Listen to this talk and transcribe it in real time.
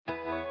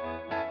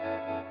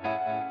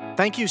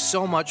Thank you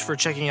so much for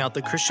checking out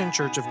the Christian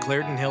Church of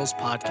Clarendon Hills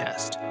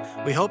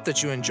podcast. We hope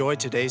that you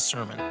enjoyed today's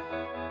sermon.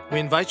 We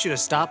invite you to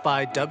stop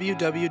by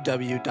www.cccch.org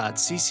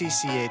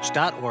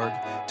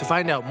to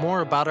find out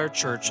more about our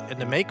church and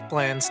to make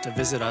plans to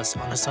visit us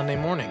on a Sunday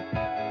morning.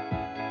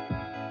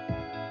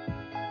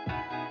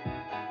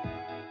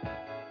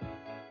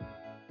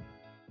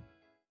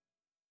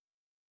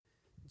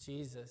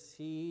 Jesus,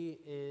 he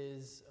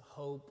is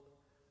hope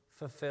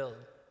fulfilled.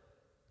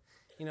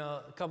 You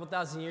know, a couple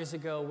thousand years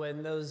ago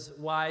when those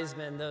wise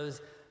men, those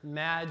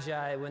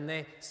magi, when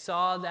they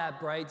saw that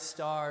bright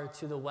star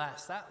to the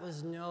west, that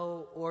was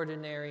no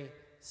ordinary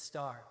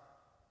star.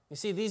 You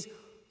see, these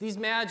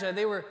magi,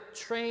 they were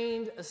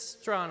trained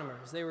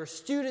astronomers. They were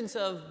students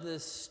of the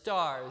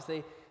stars.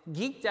 They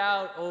geeked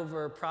out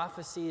over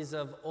prophecies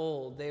of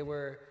old. They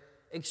were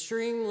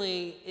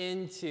extremely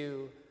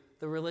into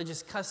the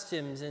religious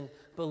customs and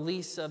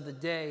beliefs of the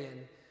day.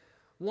 And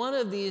one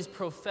of these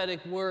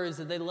prophetic words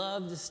that they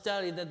loved to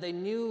study, that they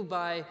knew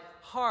by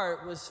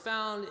heart, was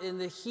found in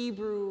the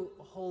Hebrew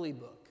Holy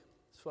Book.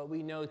 It's what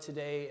we know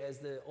today as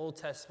the Old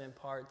Testament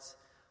parts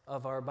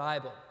of our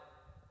Bible.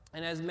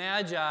 And as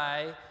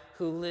magi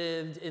who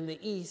lived in the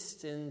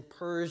east, in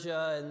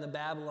Persia and the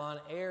Babylon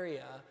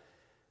area,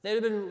 they'd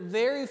have been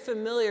very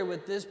familiar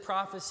with this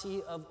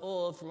prophecy of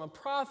old from a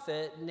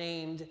prophet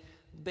named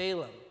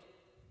Balaam.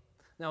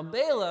 Now,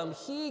 Balaam,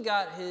 he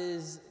got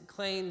his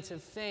claim to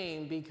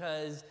fame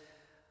because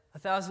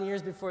 1,000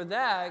 years before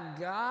that,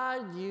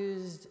 God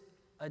used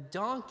a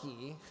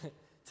donkey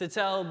to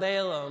tell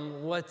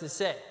Balaam what to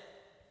say.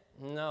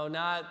 No,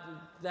 not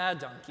that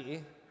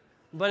donkey,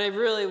 but it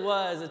really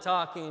was a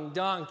talking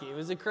donkey. It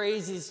was a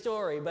crazy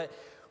story, but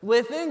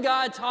within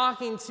God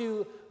talking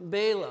to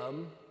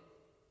Balaam,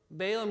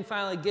 Balaam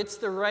finally gets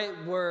the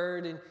right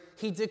word, and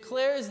he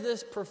declares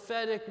this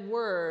prophetic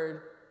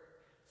word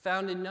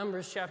found in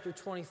Numbers chapter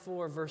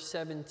 24, verse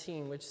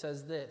 17, which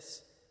says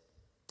this: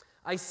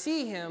 I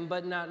see him,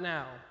 but not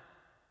now.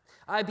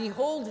 I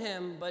behold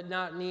him, but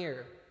not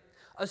near.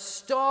 A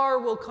star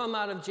will come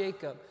out of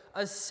Jacob.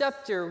 A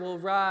scepter will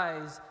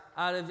rise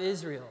out of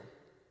Israel.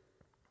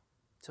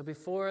 So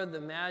before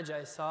the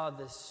Magi saw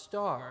this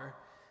star,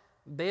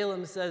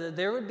 Balaam said that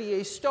there would be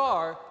a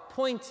star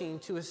pointing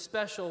to a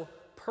special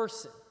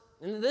person.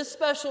 And this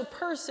special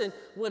person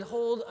would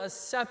hold a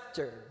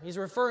scepter. He's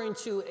referring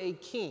to a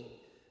king.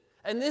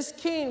 And this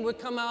king would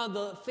come out of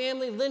the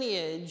family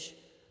lineage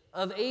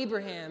of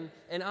Abraham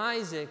and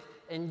Isaac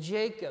and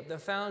Jacob, the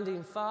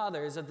founding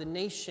fathers of the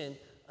nation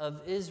of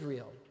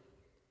Israel.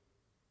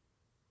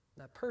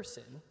 That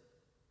person,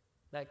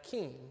 that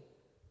king,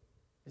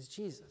 is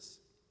Jesus.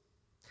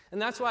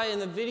 And that's why in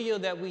the video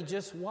that we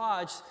just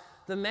watched,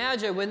 the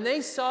Magi, when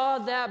they saw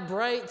that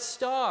bright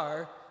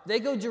star, they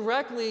go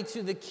directly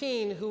to the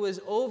king who was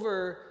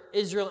over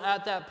Israel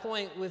at that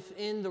point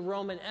within the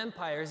Roman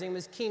Empire. His name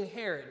was King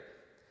Herod.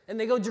 And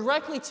they go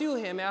directly to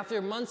him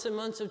after months and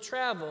months of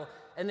travel,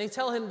 and they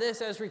tell him this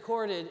as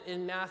recorded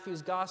in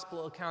Matthew's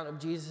gospel account of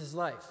Jesus'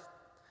 life.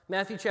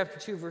 Matthew chapter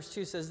 2, verse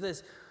 2 says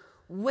this: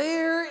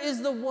 Where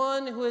is the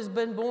one who has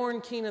been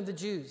born King of the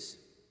Jews?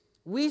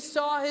 We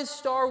saw his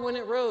star when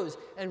it rose,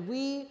 and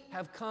we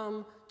have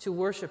come to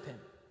worship him.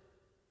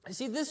 You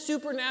see, this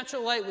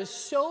supernatural light was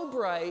so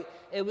bright,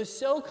 it was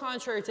so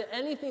contrary to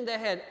anything they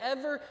had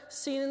ever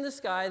seen in the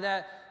sky,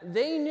 that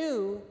they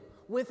knew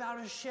without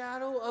a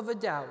shadow of a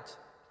doubt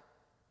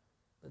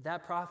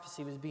that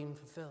prophecy was being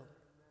fulfilled,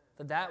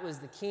 that was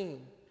the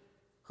king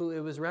who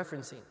it was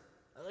referencing.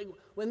 Like,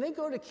 when they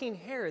go to King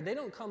Herod, they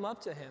don't come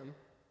up to him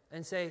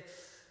and say,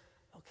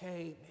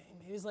 okay,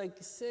 maybe it was like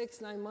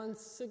 6-9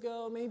 months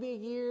ago, maybe a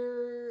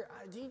year.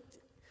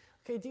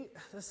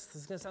 This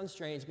is going to sound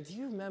strange, but do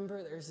you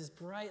remember there's this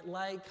bright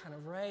light kind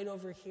of right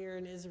over here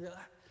in Israel?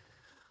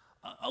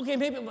 Okay,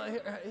 maybe,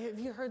 but have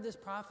you heard this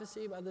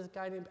prophecy about this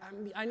guy named,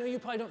 I know you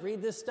probably don't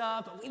read this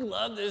stuff, but we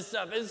love this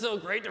stuff. It's so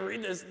great to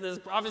read this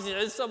prophecy.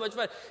 It's so much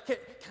fun. Can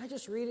I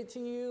just read it to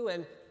you?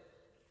 And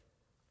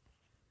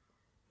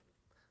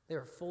they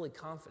were fully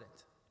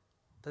confident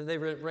that they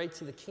went right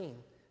to the king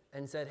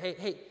and said,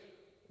 hey,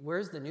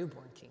 where's the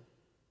newborn king?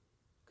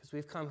 Because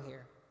we've come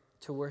here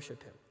to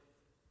worship him.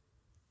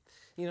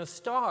 You know,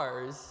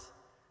 stars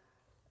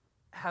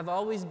have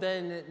always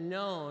been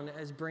known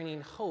as bringing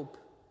hope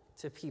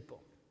to people.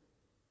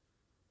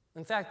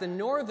 In fact, the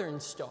northern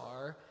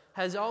star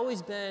has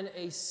always been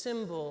a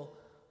symbol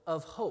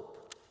of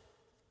hope.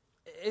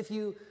 If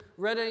you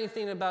read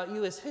anything about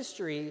U.S.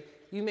 history,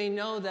 you may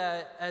know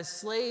that as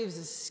slaves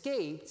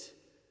escaped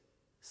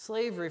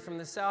slavery from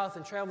the south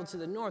and traveled to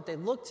the north, they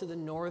looked to the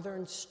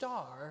northern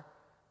star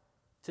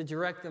to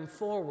direct them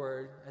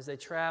forward as they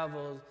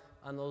traveled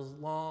on those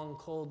long,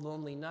 cold,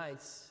 lonely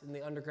nights in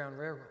the Underground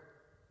Railroad.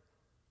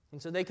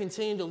 And so they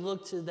continue to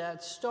look to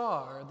that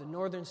star, the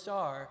northern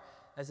star,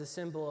 as a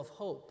symbol of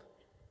hope,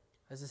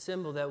 as a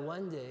symbol that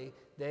one day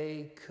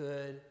they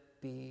could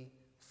be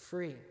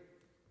free.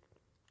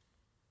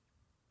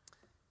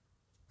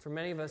 For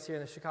many of us here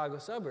in the Chicago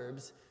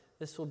suburbs,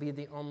 this will be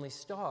the only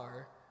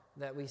star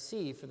that we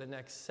see for the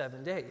next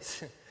 7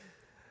 days.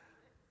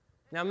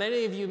 Now,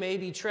 many of you may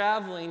be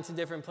traveling to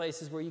different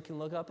places where you can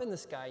look up in the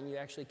sky and you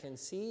actually can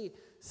see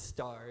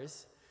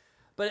stars.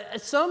 But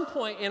at some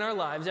point in our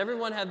lives,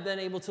 everyone have been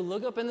able to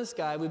look up in the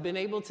sky. We've been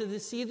able to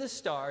see the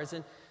stars.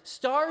 And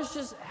stars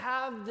just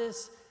have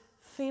this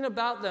thing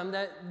about them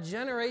that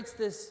generates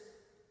this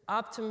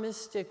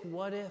optimistic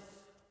what if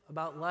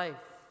about life.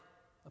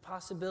 The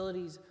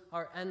possibilities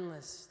are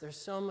endless. There's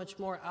so much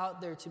more out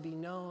there to be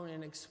known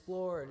and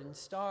explored. And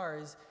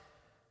stars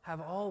have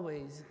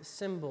always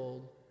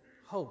symbolized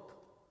hope.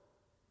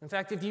 In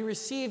fact, if you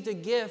received a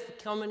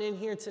gift coming in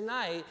here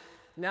tonight,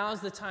 now's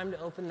the time to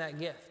open that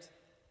gift.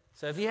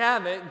 So if you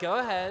have it, go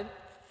ahead,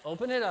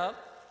 open it up.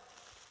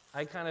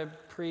 I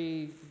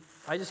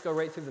just go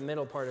right through the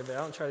middle part of it. I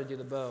don't try to do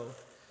the bow.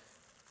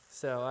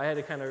 So I had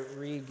to kind of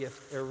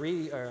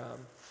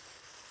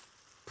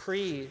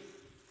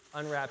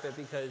pre-unwrap it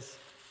because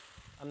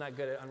I'm not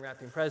good at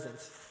unwrapping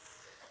presents.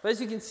 But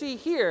as you can see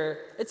here,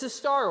 it's a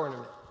star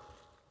ornament.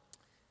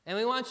 And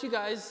we want you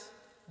guys,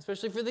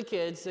 especially for the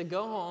kids, to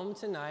go home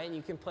tonight and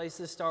you can place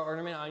this star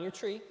ornament on your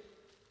tree.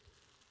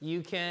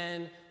 You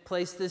can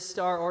place this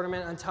star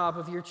ornament on top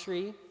of your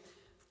tree.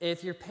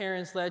 If your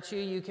parents let you,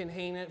 you can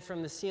hang it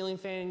from the ceiling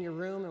fan in your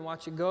room and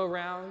watch it go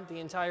around the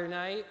entire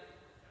night.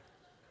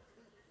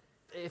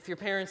 If your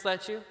parents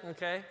let you,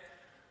 okay?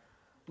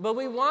 But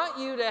we want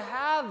you to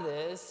have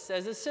this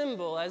as a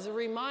symbol, as a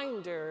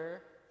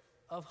reminder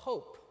of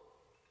hope.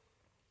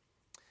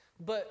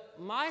 But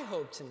my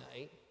hope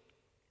tonight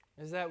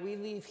is that we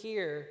leave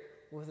here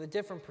with a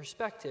different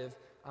perspective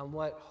on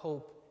what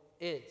hope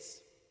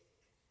is.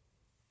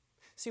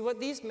 See, what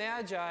these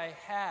magi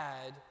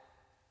had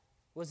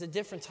was a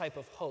different type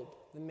of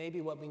hope than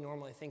maybe what we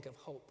normally think of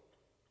hope.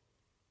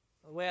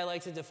 The way I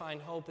like to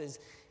define hope is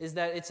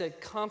that it's a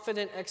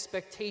confident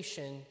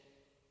expectation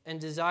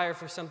and desire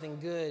for something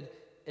good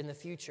in the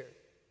future.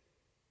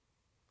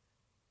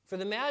 For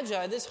the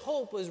Magi, this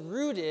hope was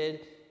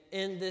rooted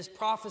in this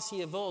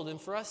prophecy of old.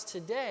 And for us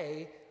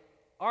today,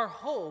 our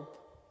hope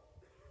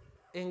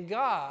in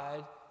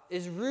God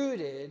is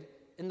rooted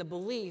in the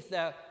belief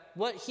that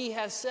what he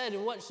has said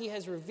and what he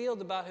has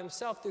revealed about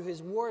himself through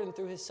his word and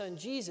through his son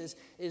Jesus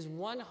is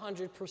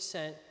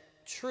 100%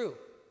 true.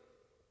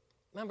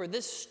 Remember,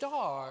 this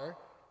star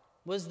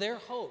was their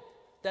hope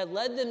that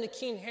led them to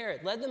King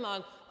Herod, led them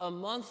on a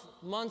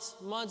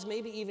months,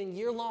 maybe even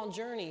year-long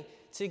journey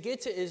to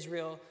get to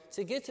Israel,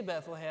 to get to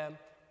Bethlehem,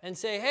 and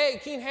say, hey,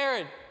 King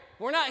Herod,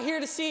 we're not here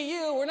to see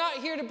you. We're not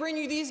here to bring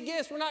you these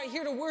gifts. We're not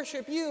here to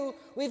worship you.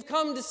 We've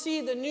come to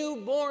see the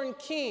newborn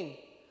king.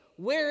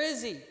 Where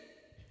is he?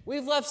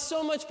 We've left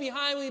so much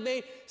behind. We've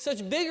made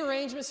such big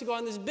arrangements to go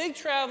on this big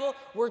travel.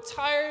 We're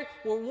tired.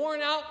 We're worn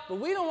out. But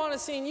we don't want to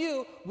see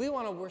you. We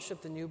want to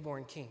worship the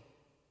newborn king.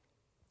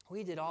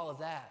 We did all of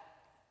that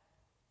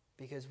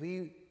because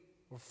we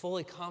were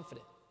fully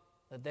confident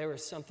that there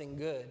was something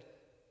good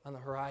on the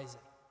horizon.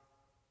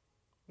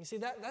 You see,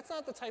 that's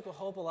not the type of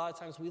hope a lot of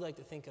times we like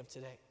to think of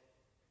today.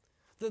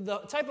 The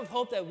type of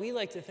hope that we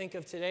like to think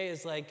of today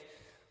is like,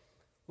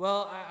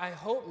 well, I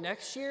hope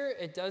next year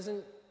it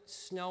doesn't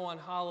snow on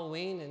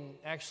Halloween and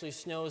actually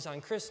snows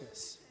on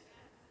Christmas.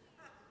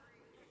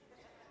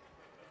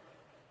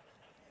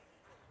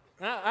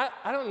 I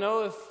don't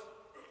know if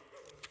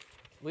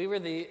we were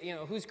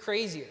who's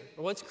crazier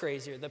or what's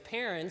crazier? The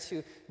parents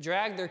who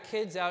drag their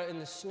kids out in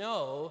the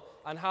snow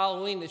on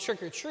Halloween to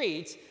trick or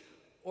treat,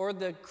 or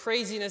the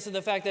craziness of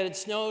the fact that it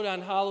snowed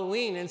on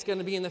Halloween and it's going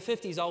to be in the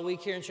 50s all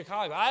week here in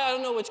Chicago. I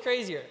don't know what's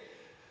crazier.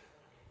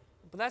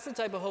 But that's the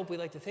type of hope we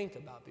like to think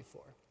about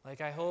before. Like,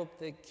 I hope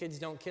the kids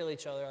don't kill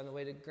each other on the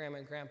way to Grandma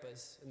and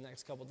Grandpa's in the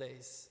next couple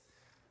days.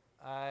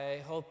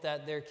 I hope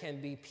that there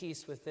can be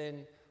peace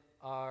within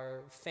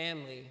our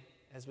family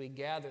as we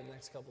gather the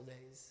next couple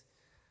days.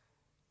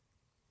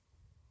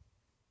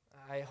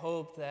 I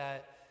hope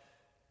that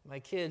my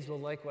kids will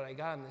like what I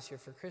got them this year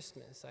for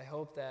Christmas. I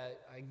hope that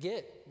I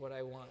get what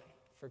I want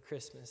for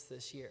Christmas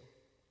this year.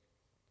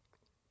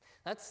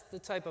 That's the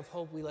type of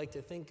hope we like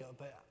to think of,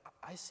 but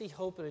I see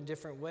hope in a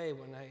different way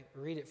when I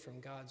read it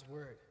from God's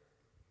word.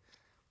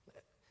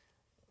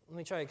 Let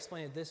me try to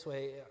explain it this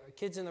way.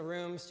 Kids in the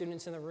room,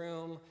 students in the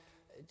room,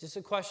 just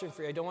a question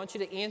for you. I don't want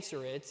you to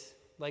answer it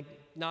like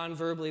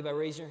non-verbally by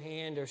raising your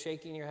hand or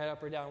shaking your head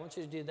up or down. I want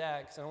you to do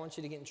that because I don't want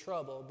you to get in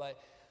trouble.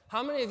 But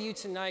how many of you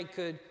tonight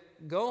could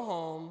go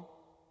home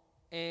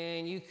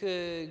and you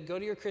could go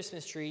to your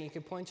Christmas tree and you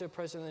could point to a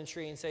present on the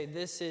tree and say,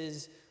 this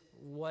is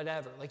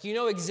whatever. Like, you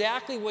know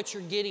exactly what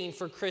you're getting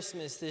for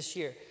Christmas this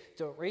year.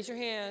 Don't raise your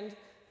hand.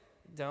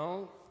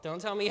 Don't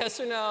tell me yes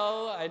or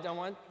no. I don't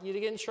want you to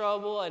get in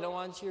trouble. I don't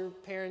want your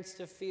parents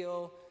to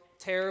feel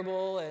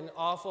terrible and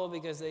awful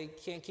because they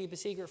can't keep a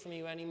secret from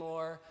you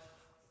anymore.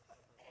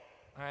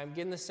 All right, I'm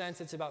getting the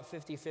sense it's about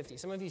 50-50.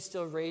 Some of you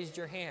still raised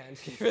your hand,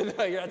 even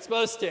though you're not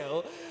supposed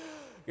to.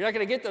 You're not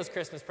going to get those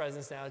Christmas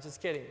presents now.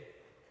 Just kidding.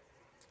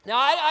 Now,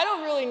 I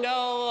don't really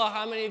know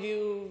how many of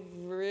you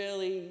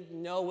really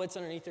know what's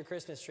underneath your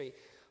Christmas tree.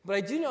 But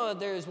I do know that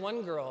there is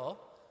one girl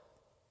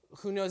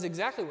who knows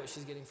exactly what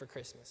she's getting for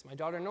Christmas, my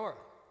daughter Nora.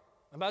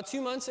 About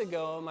 2 months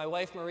ago, my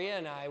wife Maria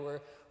and I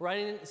were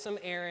running some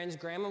errands.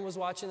 Grandma was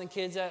watching the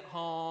kids at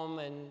home,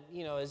 and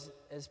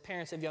as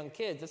parents of young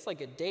kids, it's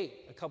like a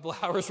date, a couple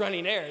hours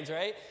running errands,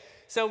 right?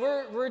 So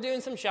we're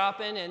doing some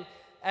shopping, and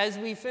as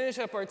we finish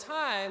up our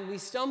time, we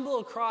stumble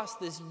across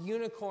this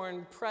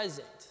unicorn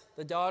present.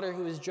 The daughter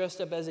who is dressed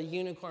up as a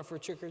unicorn for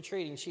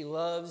trick-or-treating. She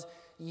loves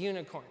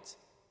unicorns.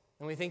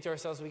 And we think to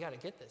ourselves, we got to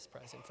get this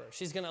present for her.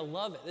 She's going to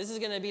love it. This is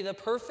going to be the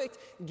perfect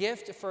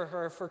gift for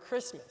her for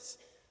Christmas.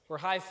 We're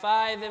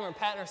high-fiving, we're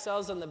patting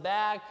ourselves on the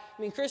back.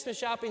 I mean, Christmas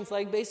shopping's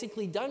like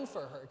basically done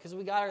for her because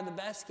we got her the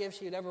best gift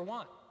she could ever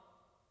want.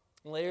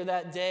 And later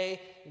that day,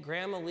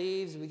 Grandma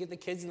leaves, we get the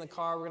kids in the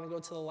car, we're going to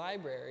go to the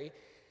library.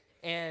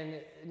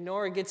 And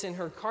Nora gets in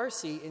her car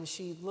seat and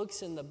she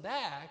looks in the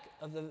back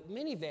of the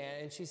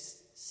minivan and she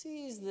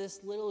sees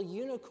this little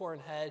unicorn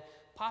head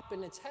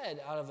popping its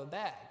head out of a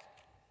bag.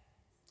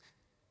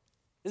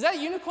 Is that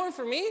unicorn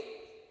for me?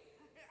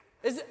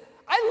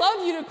 I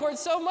love unicorns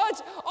so much.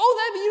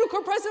 Oh, that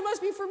unicorn present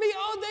must be for me.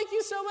 Oh, thank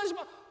you so much.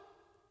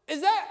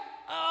 Is that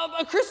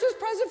a Christmas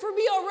present for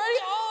me already?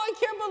 Oh, I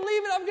can't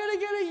believe it. I'm going to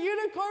get a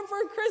unicorn for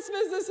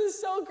Christmas. This is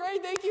so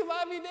great. Thank you,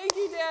 Mommy. Thank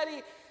you,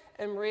 Daddy.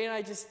 And Maria and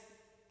I just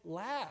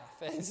laugh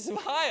and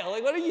smile.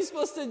 Like, what are you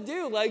supposed to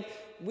do? Like,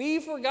 we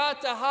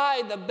forgot to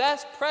hide the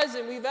best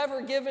present we've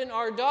ever given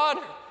our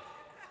daughter.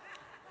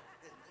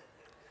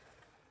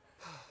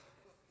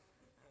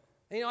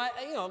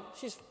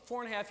 She's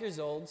 4.5 years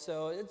old,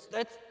 so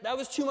that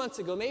was 2 months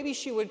ago. Maybe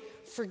she would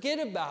forget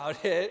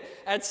about it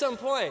at some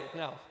point.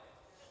 No,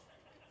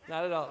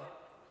 not at all.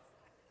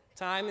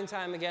 Time and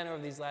time again over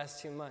these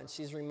last 2 months,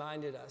 she's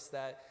reminded us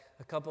that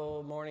a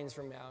couple mornings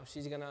from now,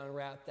 she's going to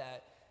unwrap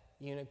that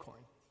unicorn.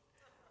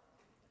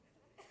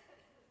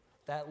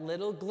 That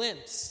little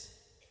glimpse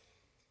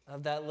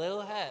of that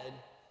little head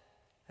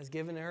has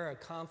given her a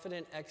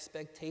confident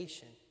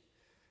expectation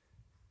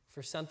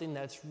for something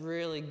that's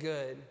really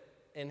good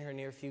in her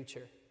near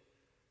future.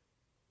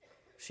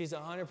 She's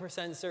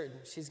 100% certain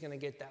she's going to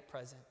get that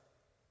present.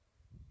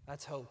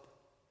 That's hope.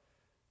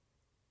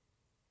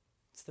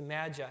 It's the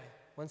Magi.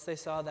 Once they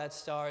saw that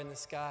star in the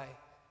sky,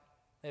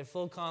 they had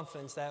full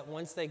confidence that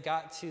once they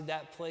got to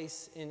that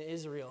place in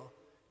Israel,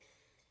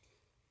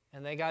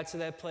 and they got to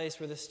that place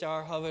where the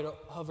star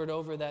hovered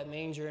over that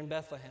manger in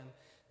Bethlehem,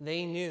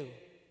 they knew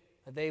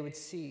that they would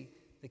see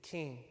the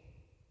King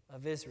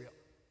of Israel.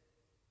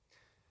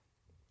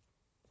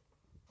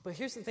 But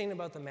here's the thing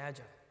about the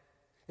Magi,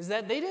 is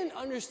that they didn't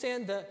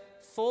understand the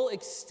full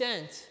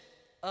extent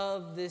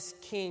of this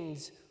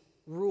king's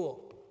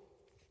rule.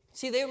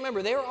 See, they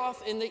were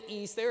off in the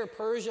east. They were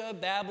Persia,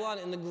 Babylon,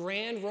 and the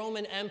grand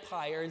Roman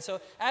Empire. And so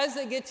as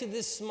they get to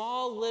this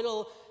small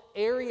little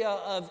area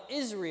of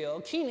Israel,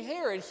 King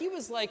Herod, he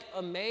was like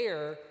a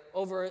mayor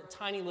over a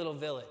tiny little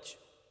village.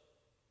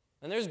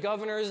 And there's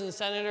governors and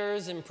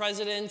senators and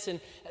presidents and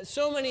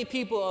so many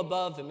people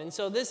above him. And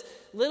so this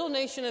little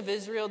nation of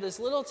Israel, this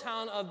little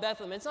town of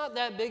Bethlehem, it's not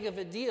that big of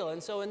a deal.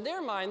 And so in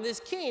their mind, this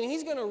king,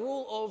 he's going to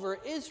rule over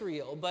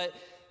Israel. But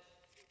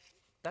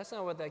that's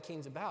not what that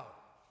king's about.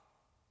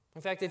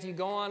 In fact, if you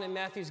go on in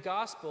Matthew's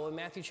gospel, in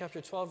Matthew chapter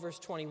 12, verse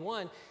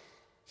 21,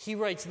 he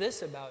writes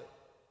this about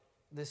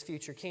this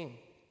future king.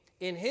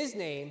 In his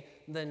name,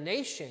 the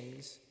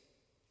nations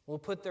will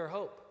put their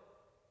hope.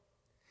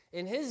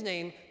 In his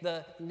name,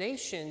 the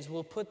nations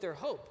will put their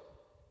hope.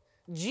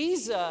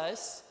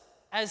 Jesus,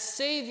 as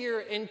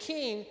Savior and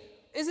King,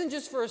 isn't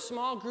just for a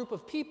small group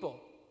of people.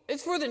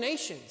 It's for the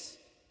nations.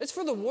 It's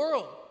for the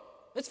world.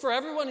 It's for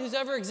everyone who's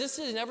ever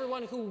existed and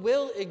everyone who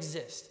will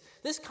exist.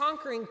 This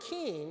conquering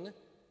king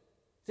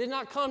did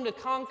not come to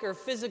conquer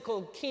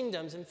physical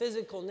kingdoms and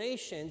physical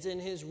nations in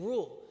his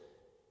rule.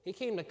 He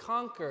came to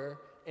conquer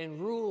and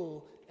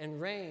rule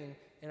and reign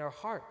in our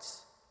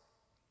hearts.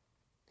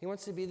 He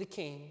wants to be the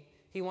king.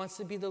 He wants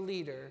to be the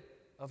leader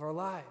of our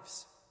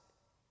lives.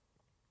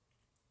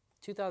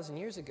 2,000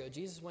 years ago,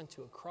 Jesus went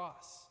to a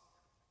cross.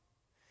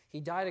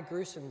 He died a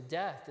gruesome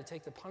death to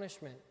take the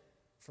punishment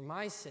for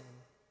my sin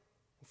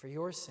and for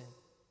your sin.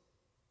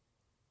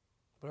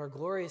 But our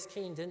glorious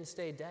King didn't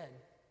stay dead.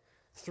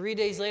 3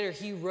 days later,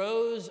 he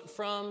rose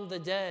from the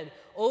dead,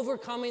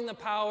 overcoming the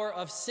power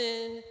of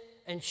sin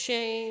and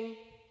shame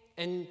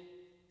and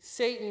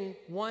Satan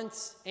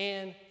once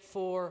and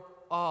for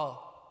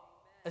all,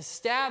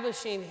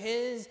 establishing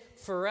his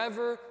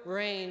forever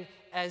reign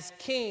as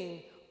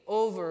king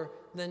over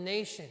the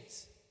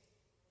nations.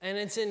 And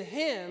it's in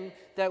him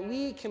that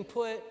we can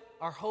put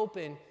our hope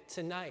in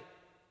tonight.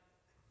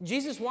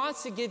 Jesus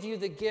wants to give you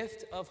the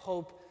gift of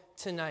hope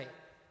tonight.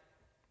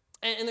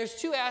 And there's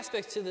two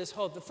aspects to this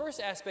hope. The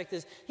first aspect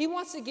is he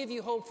wants to give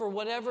you hope for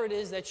whatever it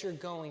is that you're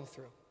going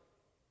through.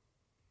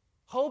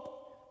 Hope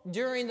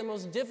during the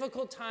most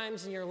difficult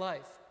times in your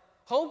life.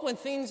 Hope when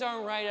things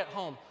aren't right at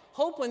home.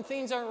 Hope when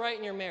things aren't right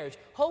in your marriage.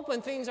 Hope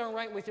when things aren't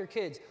right with your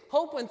kids.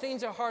 Hope when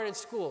things are hard at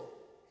school.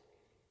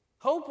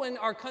 Hope when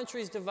our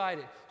country is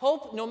divided.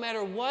 Hope no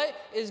matter what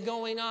is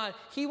going on.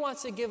 He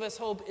wants to give us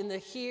hope in the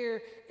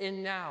here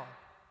and now.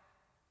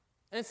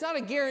 And it's not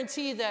a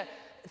guarantee that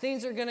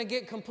things are going to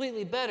get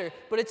completely better,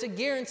 but it's a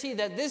guarantee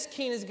that this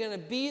King is going to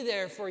be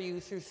there for you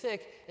through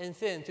thick and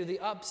thin, through the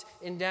ups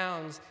and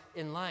downs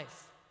in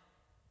life.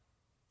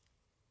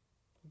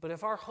 But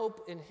if our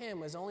hope in him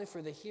was only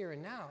for the here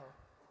and now,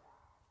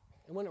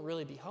 it wouldn't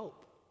really be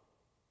hope.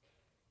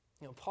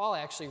 Paul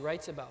actually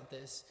writes about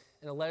this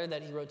in a letter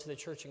that he wrote to the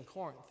church in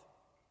Corinth.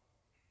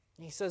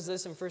 He says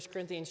this in 1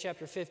 Corinthians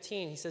chapter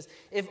 15. He says,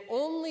 if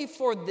only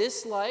for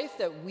this life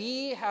that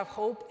we have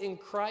hope in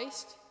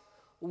Christ,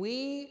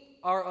 we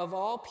are of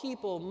all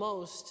people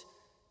most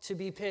to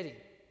be pitied.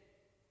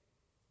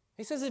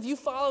 He says if you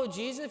follow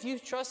Jesus, if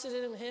you've trusted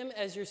in him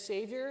as your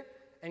Savior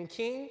and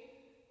King,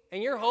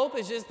 and your hope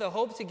is just the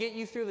hope to get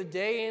you through the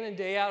day in and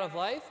day out of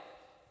life,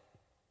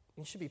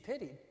 you should be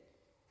pitied.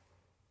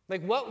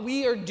 Like what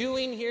we are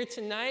doing here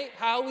tonight,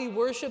 how we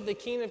worship the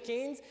King of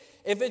Kings,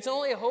 if it's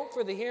only a hope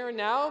for the here and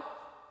now,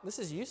 this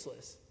is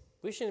useless.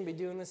 We shouldn't be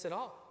doing this at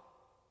all.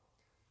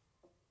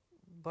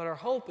 But our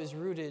hope is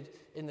rooted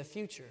in the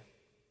future.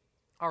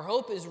 Our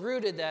hope is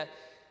rooted that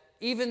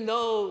even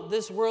though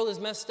this world is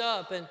messed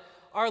up and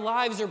our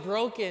lives are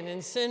broken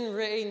and sin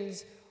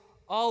reigns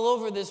all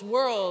over this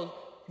world,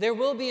 there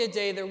will be a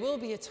day, there will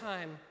be a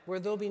time where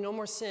there'll be no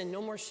more sin,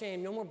 no more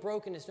shame, no more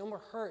brokenness, no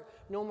more hurt,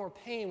 no more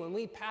pain. When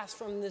we pass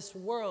from this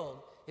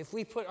world, if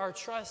we put our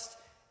trust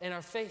and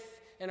our faith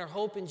and our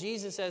hope in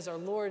Jesus as our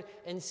Lord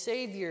and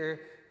Savior,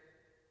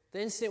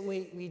 the instant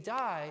we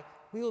die,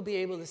 we will be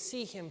able to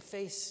see him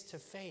face to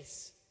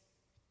face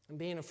and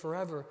be in a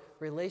forever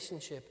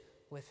relationship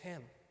with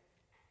him.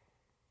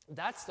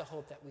 That's the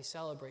hope that we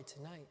celebrate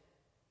tonight.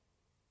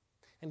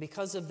 And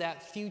because of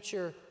that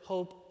future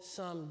hope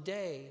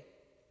someday,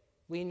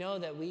 we know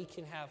that we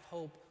can have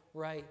hope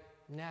right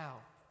now.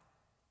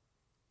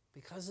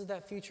 Because of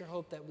that future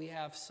hope that we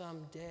have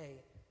someday,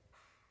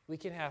 we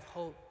can have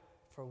hope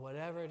for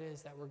whatever it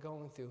is that we're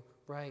going through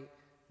right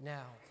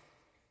now.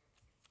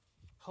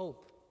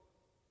 Hope.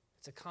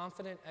 It's a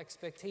confident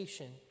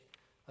expectation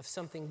of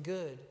something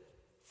good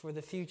for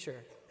the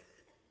future,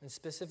 and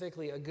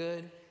specifically a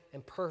good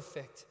and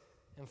perfect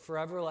and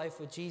forever life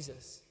with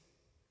Jesus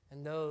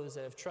and those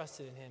that have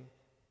trusted in him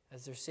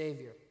as their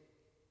Savior.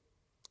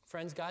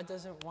 Friends, God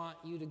doesn't want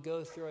you to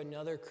go through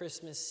another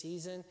Christmas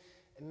season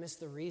and miss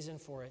the reason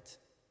for it.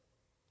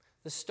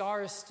 The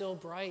star is still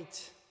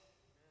bright.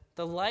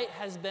 The light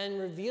has been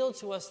revealed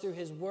to us through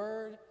his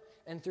word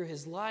and through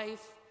his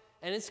life,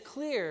 and it's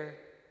clear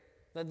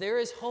that there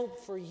is hope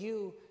for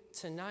you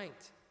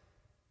tonight.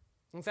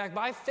 In fact,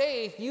 by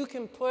faith, you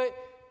can put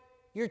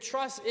your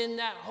trust in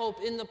that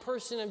hope in the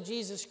person of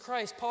Jesus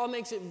Christ. Paul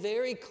makes it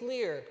very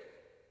clear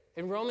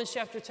in Romans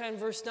chapter 10,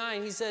 verse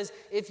 9. He says,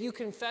 if you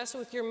confess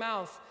with your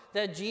mouth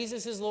that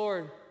Jesus is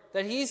Lord,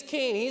 that he's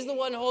king, he's the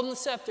one holding the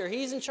scepter,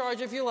 he's in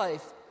charge of your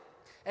life,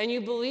 and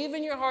you believe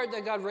in your heart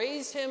that God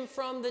raised him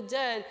from the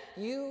dead,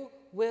 you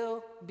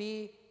will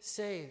be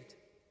saved.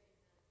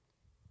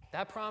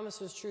 That promise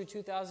was true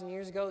 2,000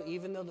 years ago,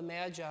 even though the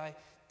Magi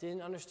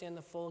didn't understand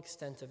the full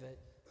extent of it.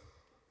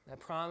 That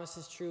promise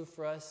is true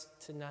for us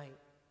tonight.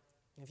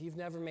 If you've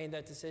never made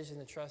that decision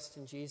to trust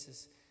in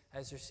Jesus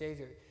as your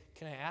Savior,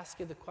 can I ask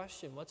you the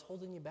question, what's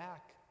holding you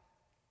back?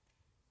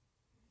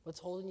 What's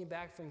holding you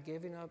back from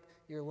giving up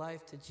your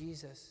life to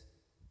Jesus?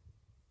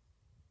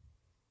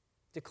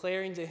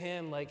 Declaring to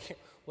him, like,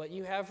 what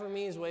you have for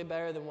me is way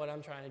better than what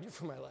I'm trying to do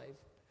for my life.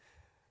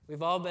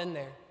 We've all been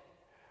there.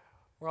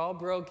 We're all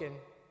broken.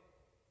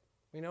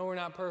 We know we're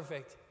not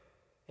perfect.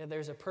 Yet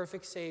there's a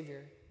perfect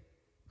Savior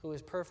who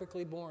was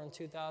perfectly born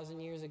 2,000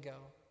 years ago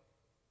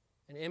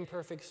in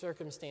imperfect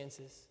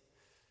circumstances.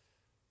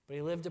 But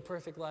he lived a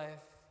perfect life.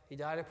 He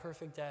died a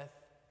perfect death.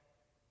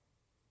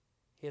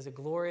 He has a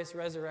glorious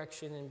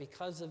resurrection, and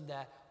because of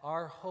that,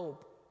 our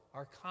hope,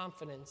 our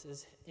confidence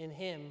is in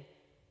him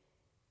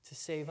to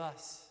save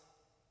us.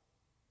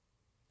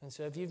 And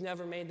so if you've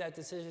never made that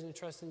decision to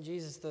trust in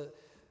Jesus,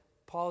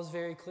 Paul is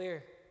very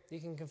clear. You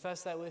can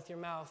confess that with your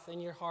mouth, in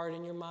your heart,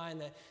 in your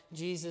mind, that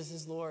Jesus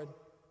is Lord,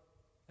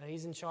 that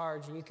he's in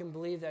charge, and you can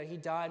believe that he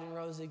died and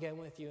rose again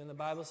with you. And the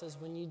Bible says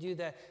when you do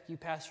that, you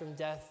pass from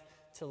death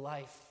to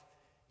life.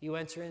 You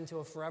enter into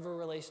a forever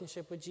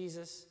relationship with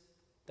Jesus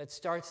that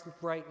starts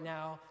right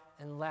now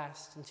and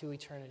lasts into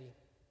eternity.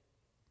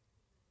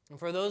 And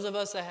for those of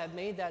us that have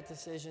made that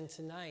decision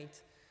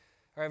tonight,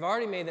 or have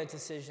already made that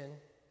decision,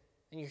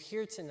 and you're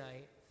here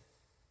tonight,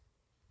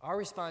 our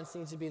response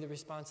needs to be the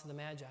response of the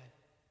Magi.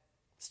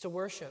 It's to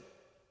worship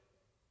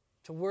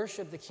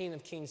the King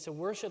of Kings, to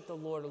worship the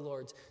Lord of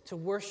Lords, to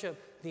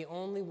worship the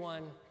only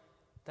one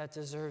that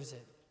deserves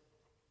it.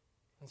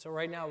 And so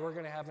right now we're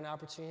going to have an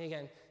opportunity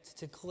again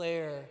to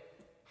declare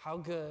how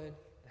good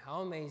and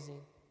how amazing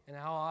and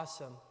how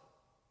awesome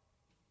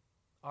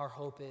our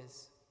hope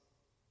is.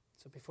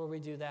 So before we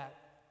do that,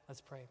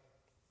 let's pray.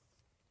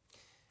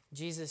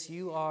 Jesus,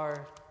 you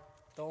are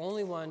the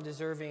only one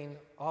deserving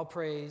all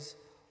praise,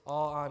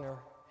 all honor,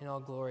 and all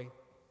glory.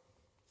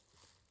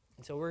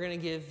 And so we're going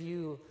to give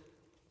you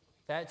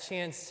that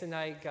chance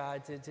tonight,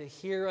 God, to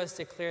hear us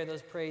declare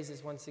those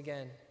praises once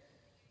again.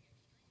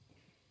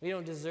 We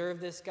don't deserve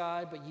this,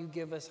 God, but you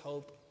give us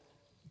hope.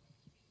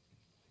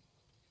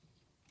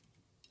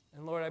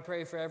 And Lord, I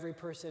pray for every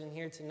person in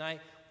here tonight,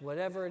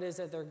 whatever it is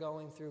that they're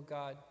going through,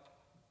 God,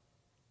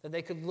 that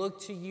they could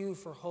look to you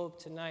for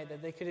hope tonight,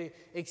 that they could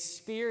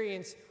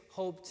experience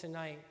hope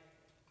tonight,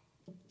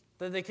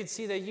 that they could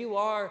see that you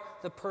are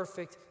the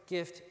perfect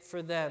gift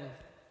for them.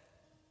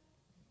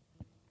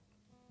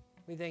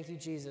 We thank you,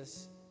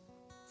 Jesus,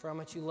 for how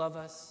much you love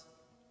us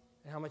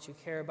and how much you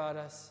care about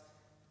us.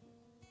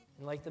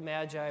 And like the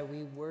Magi,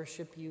 we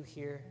worship you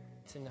here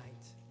tonight.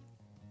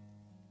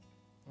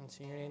 And it's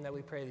in your name that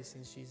we pray these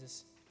things,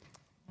 Jesus.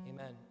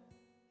 Amen.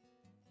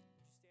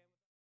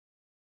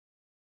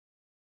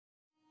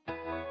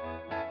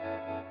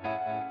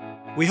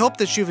 We hope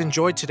that you've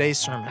enjoyed today's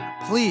sermon.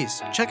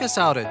 Please check us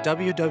out at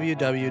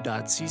www.cccch.org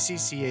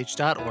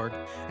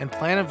and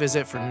plan a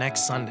visit for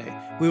next Sunday.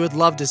 We would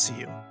love to see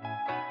you.